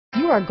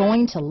are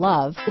going to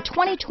love the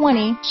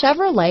 2020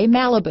 Chevrolet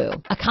Malibu,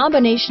 a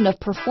combination of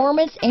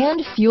performance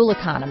and fuel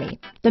economy.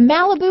 The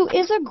Malibu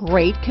is a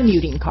great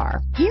commuting car.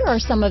 Here are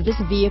some of this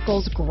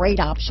vehicle's great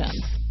options: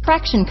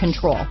 traction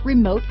control,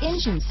 remote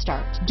engine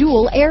start,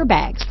 dual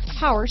airbags,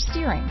 power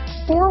steering,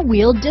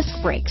 four-wheel disc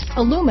brakes,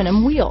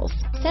 aluminum wheels,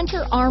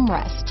 center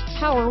armrest,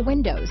 power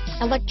windows,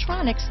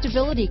 electronic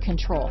stability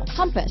control,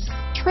 compass,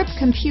 trip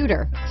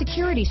computer,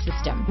 security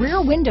system,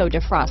 rear window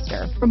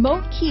defroster,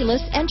 remote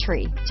keyless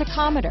entry,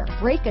 tachometer,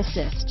 brake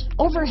assist,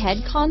 overhead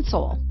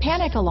console,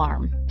 panic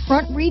alarm,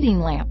 front reading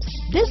lamps.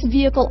 This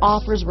vehicle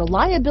offers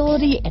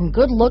reliability and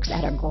good looks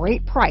at a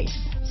great price.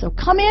 So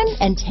come in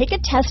and take a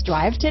test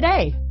drive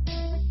today.